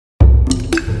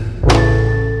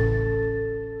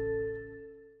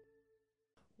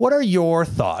What are your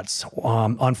thoughts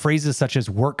on phrases such as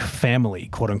work family,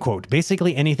 quote unquote?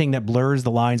 Basically anything that blurs the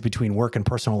lines between work and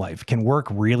personal life. Can work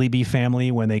really be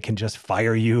family when they can just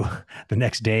fire you the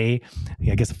next day?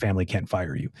 I guess a family can't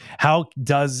fire you. How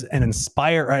does an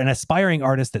aspiring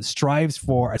artist that strives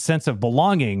for a sense of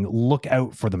belonging look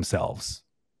out for themselves?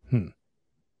 You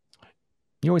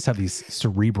always have these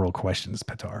cerebral questions,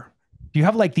 Petar. Do you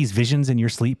have like these visions in your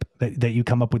sleep that you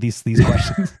come up with these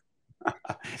questions?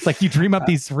 It's like you dream up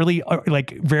these really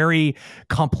like very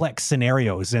complex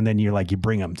scenarios, and then you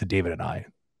bring them to David and I.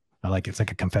 It's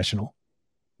like a confessional.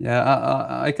 Yeah,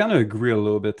 I kind of agree a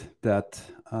little bit that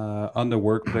on the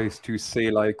workplace to say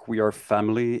like we are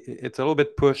family, it's a little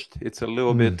bit pushed. It's a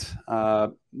little bit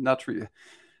not really.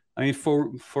 I mean,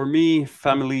 for me,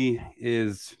 family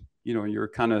is,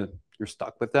 you're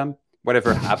stuck with them.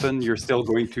 Whatever happened, you're still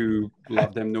going to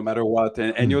love them no matter what,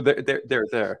 and they're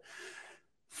there.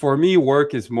 For me,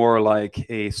 work is more like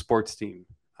a sports team.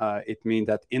 It means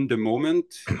that in the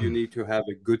moment, you need to have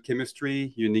a good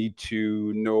chemistry. You need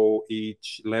to know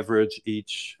leverage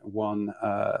each one,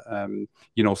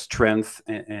 strength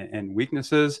and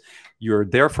weaknesses. You're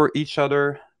there for each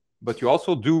other, but you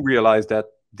also do realize that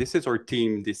this is our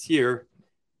team this year.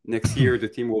 Next year, the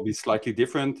team will be slightly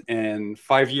different. And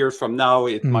 5 years from now,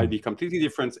 it might be completely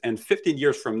different. And 15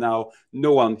 years from now,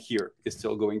 no one here is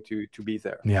still going to be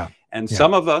there. Yeah. And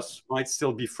some of us might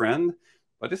still be friends,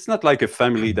 but it's not like a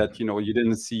family that, you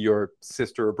didn't see your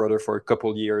sister or brother for a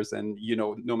couple years. And,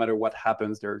 no matter what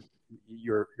happens,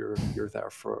 you're there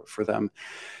for them.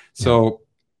 So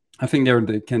I think there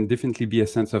can definitely be a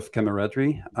sense of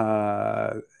camaraderie.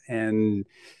 And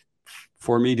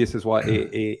for me, this is why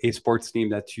a sports team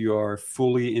that you are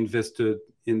fully invested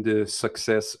in the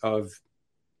success of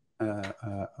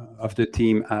the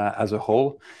team as a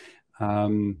whole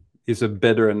is a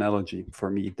better analogy for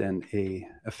me than a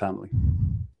family.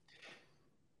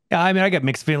 Yeah, I mean, I got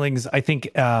mixed feelings. I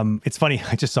think it's funny.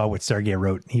 I just saw what Sergey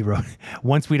wrote. He wrote,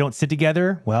 "Once we don't sit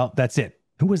together, well, that's it."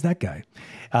 Who was that guy?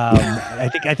 I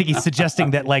think he's suggesting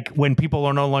that like when people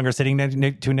are no longer sitting next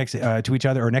to each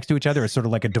other or next to each other, it's sort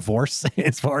of like a divorce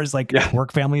as far as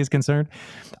work family is concerned.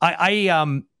 I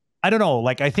don't know.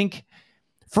 Like I think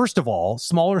first of all,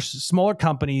 smaller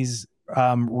companies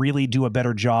really do a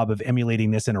better job of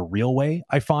emulating this in a real way,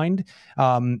 I find.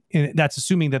 And that's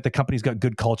assuming that the company's got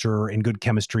good culture and good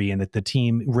chemistry and that the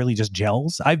team really just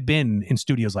gels. I've been in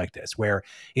studios like this where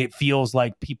it feels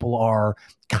like people are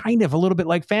kind of a little bit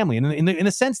like family in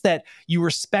the sense that you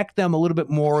respect them a little bit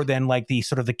more than like the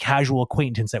sort of the casual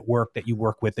acquaintance at work that you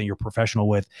work with and you're professional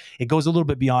with. It goes a little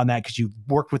bit beyond that because you've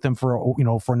worked with them for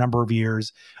a number of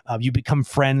years. You become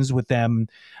friends with them.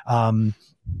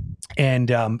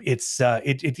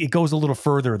 It goes a little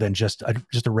further than just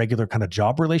a regular kind of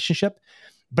job relationship,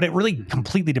 but it really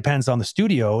completely depends on the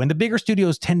studio. And the bigger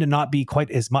studios tend to not be quite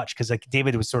as much because, like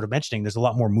David was sort of mentioning, there's a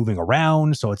lot more moving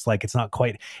around. So it's like it's not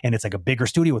quite, and it's like a bigger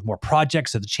studio with more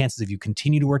projects. So the chances of you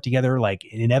continue to work together, like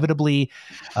inevitably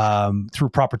through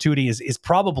perpetuity, is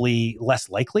probably less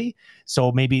likely.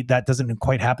 So maybe that doesn't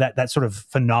quite happen. That sort of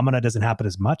phenomena doesn't happen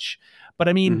as much. But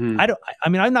I mean,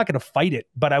 I'm not going to fight it,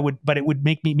 but it would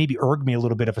make me maybe irk me a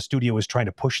little bit if a studio was trying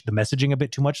to push the messaging a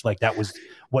bit too much. Like that was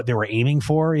what they were aiming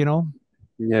for,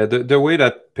 Yeah, the way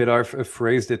that Pilar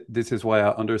phrased it, this is why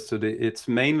I understood it. It's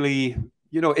mainly,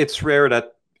 it's rare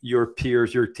that your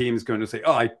peers, your team is going to say,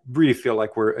 "Oh, I really feel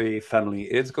like we're a family."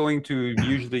 It's going to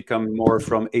usually come more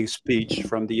from a speech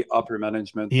from the upper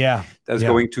management. That's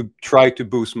going to try to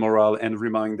boost morale and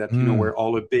remind that, we're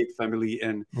all a big family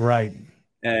and right.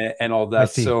 And all that.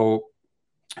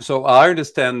 So I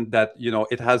understand that,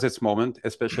 it has its moment,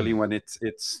 especially when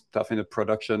it's tough in the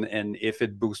production. And if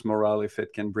it boosts morale, if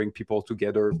it can bring people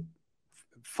together,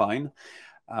 fine.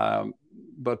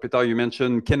 But Peter, you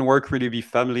mentioned, can work really be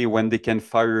family when they can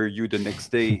fire you the next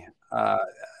day?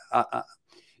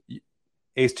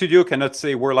 A studio cannot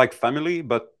say we're like family,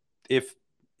 but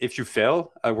if you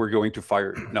fail, we're going to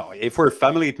fire you. No, if we're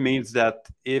family, it means that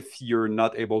if you're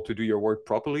not able to do your work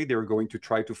properly, they're going to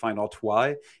try to find out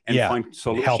why and find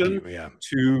solution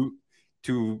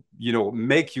to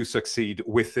make you succeed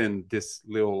within this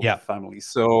little family.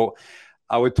 So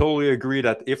I would totally agree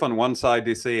that if on one side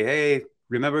they say, "Hey,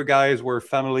 remember guys, we're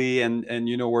family and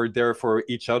we're there for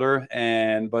each other,"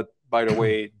 but by the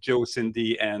way, Joe,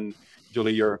 Cindy, and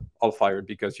Julie, you're all fired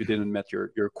because you didn't met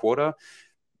your quota.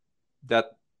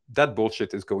 That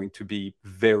bullshit is going to be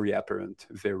very apparent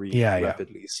very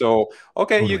rapidly. So,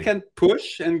 okay, totally. You can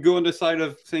push and go on the side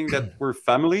of saying that we're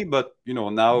family, but,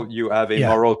 now you have a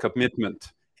moral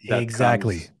commitment. That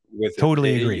exactly. With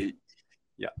totally agree.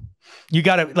 Yeah. You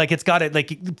got to like, it's got to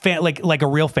like a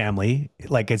real family,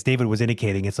 like as David was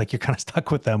indicating, it's like you're kind of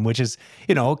stuck with them, which is,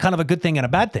 kind of a good thing and a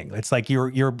bad thing. It's like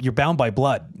you're bound by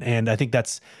blood. And I think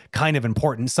that's kind of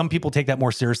important. Some people take that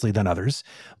more seriously than others,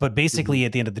 but basically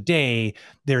at the end of the day,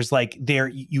 there's like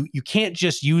you can't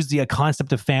just use the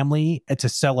concept of family to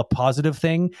sell a positive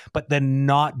thing, but then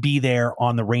not be there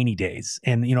on the rainy days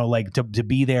and, like to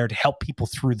be there to help people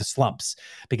through the slumps,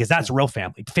 because that's real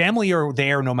family. Family are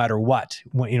there no matter what,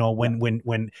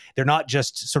 when they're not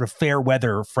just sort of fair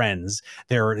weather friends,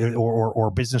 they're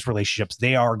or business relationships.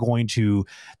 They're going to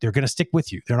stick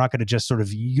with you. They're not going to just sort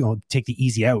of take the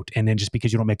easy out, and then just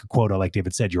because you don't make a quota, like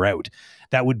David said, you're out.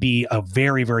 That would be a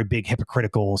very, very big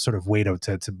hypocritical sort of way to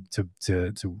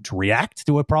react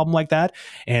to a problem like that.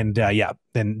 And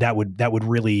then that would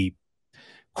really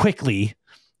quickly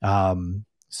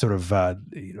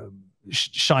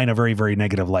shine a very, very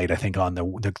negative light, I think, on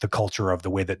the culture of the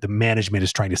way that the management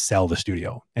is trying to sell the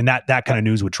studio. And that kind of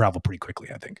news would travel pretty quickly,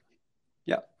 I think.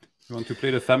 Yeah. You want to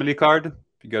play the family card?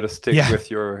 You got to stick with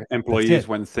your employees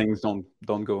when things don't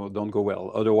go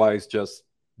well. Otherwise, just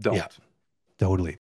don't. Yeah, totally.